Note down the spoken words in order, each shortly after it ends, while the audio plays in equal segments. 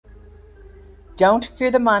Don't Fear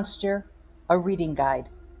the Monster, a reading guide,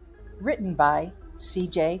 written by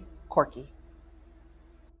C.J. Corky.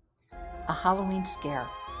 A Halloween scare.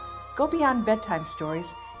 Go beyond bedtime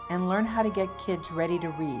stories and learn how to get kids ready to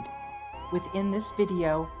read. Within this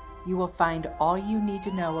video, you will find all you need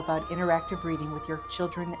to know about interactive reading with your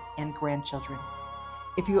children and grandchildren.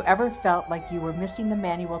 If you ever felt like you were missing the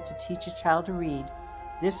manual to teach a child to read,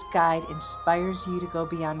 this guide inspires you to go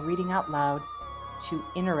beyond reading out loud to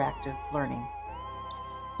interactive learning.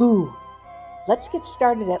 Boo! Let's get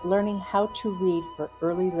started at learning how to read for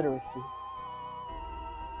early literacy.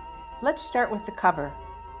 Let's start with the cover.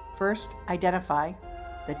 First, identify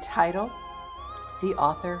the title, the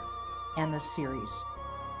author, and the series.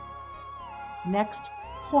 Next,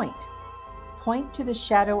 point. Point to the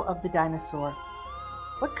shadow of the dinosaur.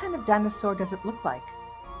 What kind of dinosaur does it look like?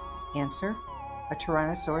 Answer, a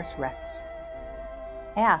Tyrannosaurus Rex.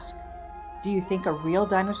 Ask, do you think a real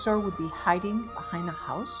dinosaur would be hiding behind the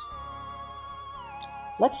house?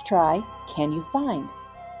 Let's try, can you find?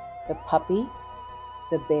 The puppy,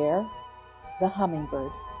 the bear, the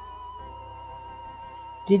hummingbird.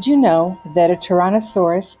 Did you know that a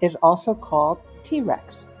Tyrannosaurus is also called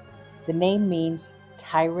T-Rex? The name means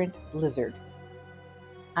tyrant lizard.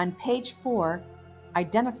 On page 4,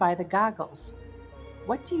 identify the goggles.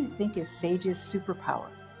 What do you think is Sage's superpower?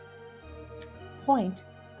 Point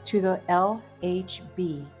to the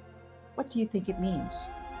LHB. What do you think it means?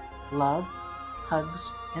 Love,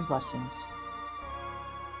 hugs, and blessings.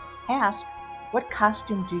 Ask, what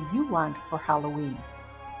costume do you want for Halloween?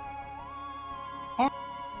 Ask,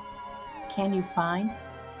 can you find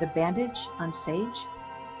the bandage on Sage?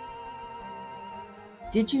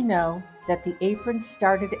 Did you know that the apron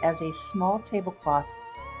started as a small tablecloth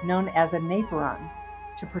known as an apron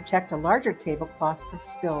to protect a larger tablecloth from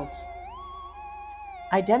spills?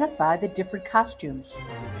 Identify the different costumes: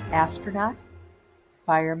 astronaut,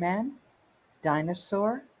 fireman,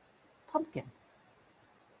 dinosaur, pumpkin.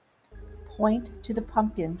 Point to the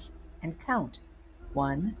pumpkins and count.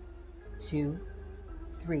 1, 2,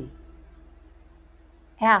 3.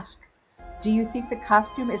 Ask, do you think the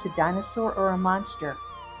costume is a dinosaur or a monster?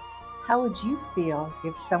 How would you feel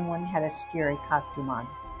if someone had a scary costume on?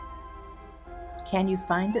 Can you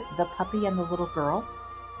find the puppy and the little girl?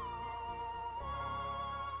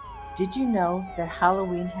 Did you know that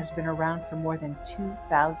Halloween has been around for more than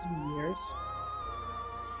 2,000 years?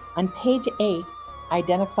 On page 8,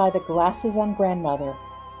 identify the glasses on grandmother,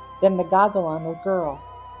 then the goggle on the girl.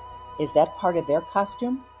 Is that part of their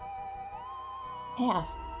costume?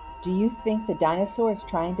 Ask, do you think the dinosaur is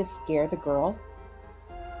trying to scare the girl?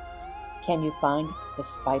 Can you find the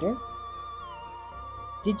spider?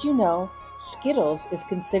 Did you know Skittles is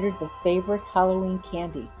considered the favorite Halloween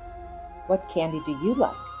candy? What candy do you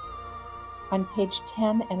like? On page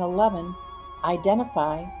 10 and 11,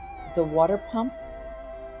 identify the water pump,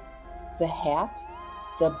 the hat,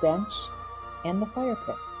 the bench, and the fire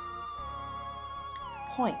pit.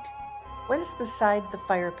 Point. What is beside the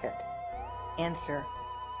fire pit? Answer,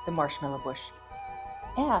 the marshmallow bush.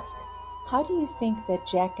 Ask, how do you think that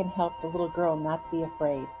Jack can help the little girl not be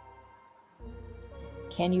afraid?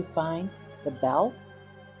 Can you find the bell?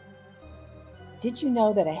 Did you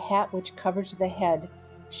know that a hat which covers the head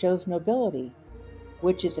shows nobility,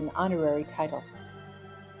 which is an honorary title?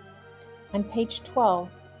 On page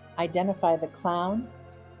 12, identify the clown,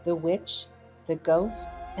 the witch, the ghost,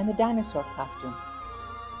 and the dinosaur costume.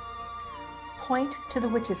 Point to the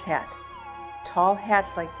witch's hat. Tall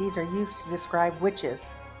hats like these are used to describe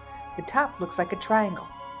witches. The top looks like a triangle.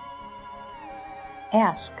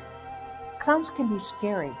 Ask, clowns can be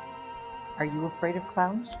scary. Are you afraid of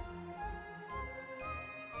clowns?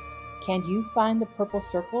 Can you find the purple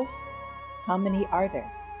circles? How many are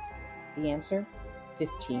there? The answer,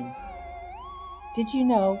 15. Did you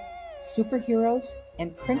know superheroes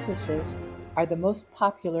and princesses are the most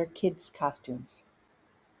popular kids' costumes?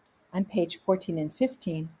 On page 14 and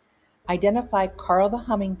 15, identify Carl the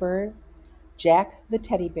hummingbird, Jack the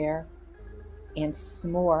teddy bear, and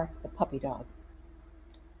S'more the puppy dog.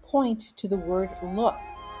 Point to the word look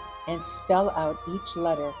and spell out each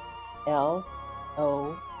letter L,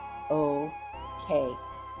 O, O, K.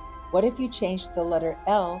 What if you changed the letter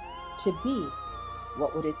L to B?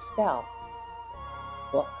 What would it spell?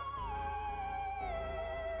 Book.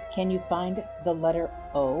 Can you find the letter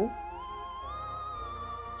O?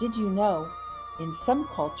 Did you know, in some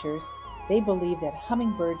cultures, they believe that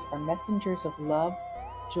hummingbirds are messengers of love,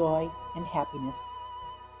 joy, and happiness?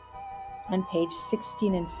 On page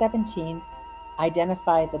 16 and 17,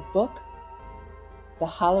 identify the book, the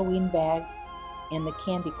Halloween bag, and the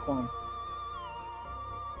candy corn.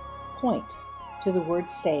 Point to the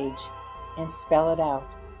word sage and spell it out.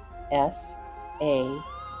 S-A-G-E.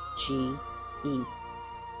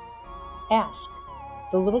 Ask.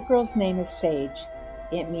 The little girl's name is Sage.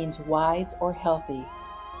 It means wise or healthy.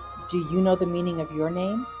 Do you know the meaning of your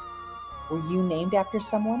name? Were you named after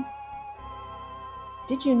someone?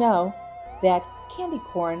 Did you know that candy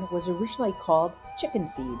corn was originally called chicken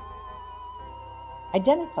feed?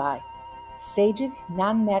 Identify. Sage's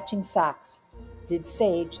non-matching socks. Did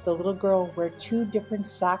Sage, the little girl, wear two different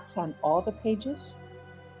socks on all the pages?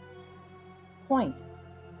 Point.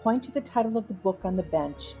 Point to the title of the book on the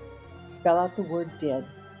bench. Spell out the word did.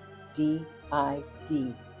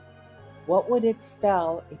 D-I-D. What would it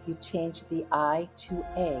spell if you changed the I to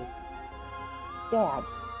A? Dad.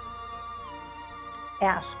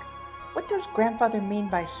 Ask. What does grandfather mean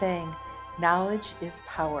by saying, knowledge is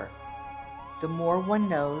power? The more one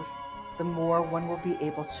knows, the more one will be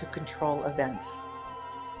able to control events.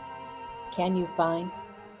 Can you find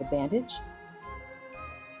the bandage?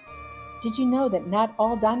 Did you know that not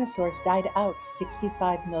all dinosaurs died out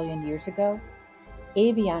 65 million years ago?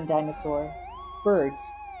 Avian dinosaur, birds,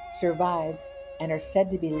 survived and are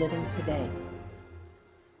said to be living today.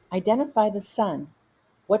 Identify the sun.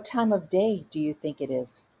 What time of day do you think it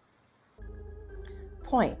is?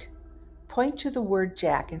 Point. Point to the word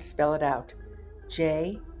Jack and spell it out.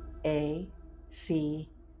 J-A-C-K.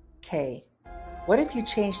 What if you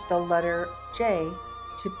changed the letter J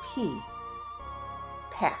to P?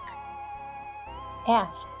 Pack.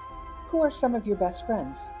 Ask. Who are some of your best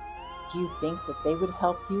friends? Do you think that they would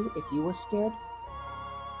help you if you were scared?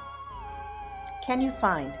 Can you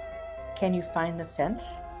find? Can you find the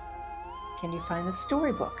fence? Can you find the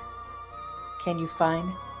storybook? Can you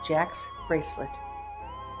find Jack's bracelet?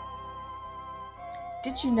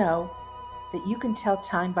 Did you know that you can tell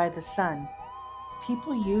time by the sun?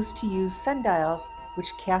 People used to use sundials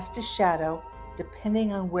which cast a shadow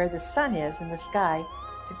depending on where the sun is in the sky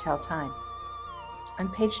to tell time. On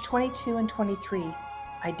page 22 and 23,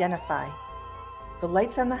 identify. The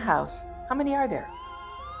lights on the house, how many are there?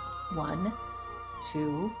 1,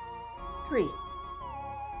 2, 3.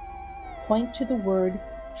 Point to the word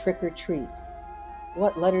trick or treat.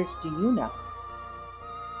 What letters do you know?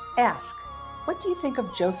 Ask. What do you think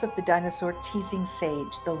of Joseph the dinosaur teasing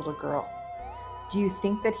Sage, the little girl? Do you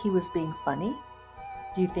think that he was being funny?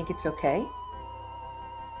 Do you think it's okay?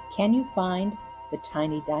 Can you find the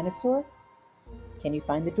tiny dinosaur? Can you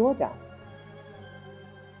find the doorbell?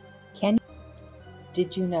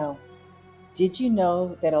 Did you know? Did you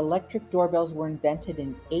know that electric doorbells were invented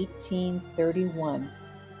in 1831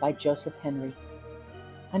 by Joseph Henry?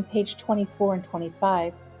 On page 24 and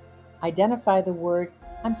 25, identify the word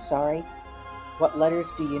I'm sorry. What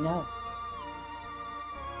letters do you know?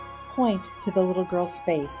 Point to the little girl's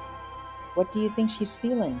face. What do you think she's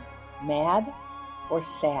feeling? Mad or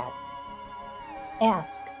sad?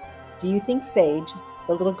 Ask. Do you think Sage,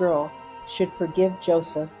 the little girl, should forgive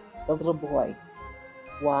Joseph, the little boy?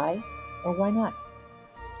 Why or why not?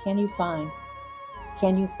 Can you find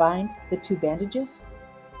the two bandages?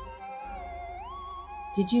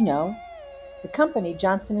 Did you know the company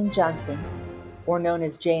Johnson & Johnson, or known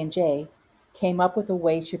as J&J, came up with a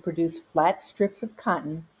way to produce flat strips of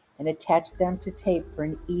cotton and attach them to tape for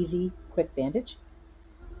an easy, quick bandage?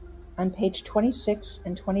 On page 26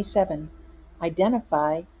 and 27,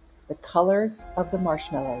 identify the colors of the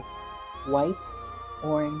marshmallows, white,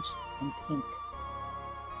 orange, and pink.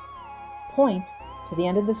 Point to the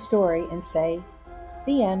end of the story and say,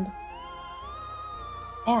 the end.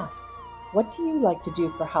 Ask, what do you like to do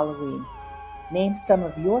for Halloween? Name some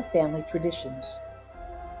of your family traditions.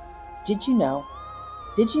 Did you know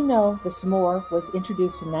the s'more was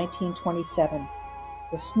introduced in 1927?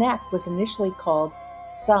 The snack was initially called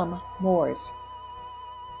Some S'mores.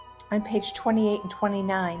 On page 28 and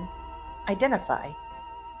 29, identify.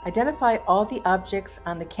 Identify all the objects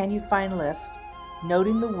on the Can You Find list,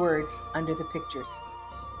 noting the words under the pictures.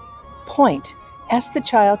 Point. Ask the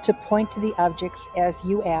child to point to the objects as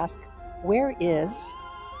you ask, where is?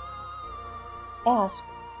 Ask,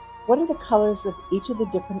 what are the colors of each of the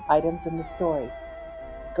different items in the story?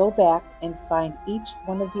 Go back and find each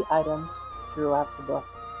one of the items throughout the book.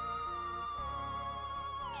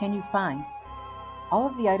 Can you find all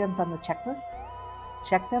of the items on the checklist?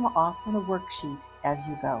 Check them off on a worksheet as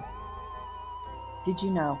you go. Did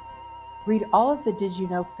you know? Read all of the Did You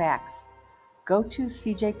Know facts. Go to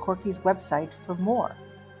CJ Corky's website for more.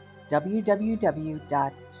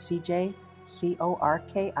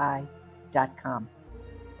 www.cjcorki.com.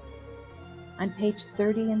 On page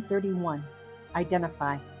 30 and 31,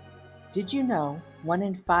 identify. Did you know 1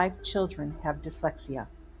 in 5 children have dyslexia?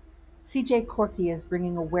 CJ Corky is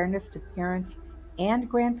bringing awareness to parents and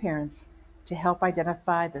grandparents to help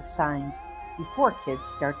identify the signs before kids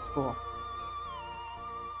start school.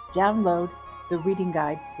 Download the reading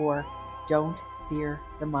guide for Don't Fear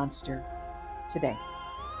the Monster today.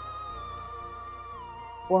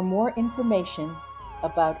 For more information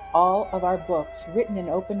about all of our books written in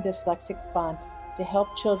open dyslexic font to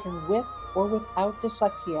help children with or without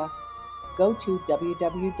dyslexia, go to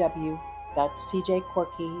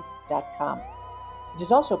www.cjcorky.com. It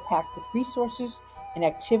is also packed with resources and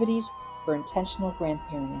activities for intentional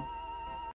grandparenting.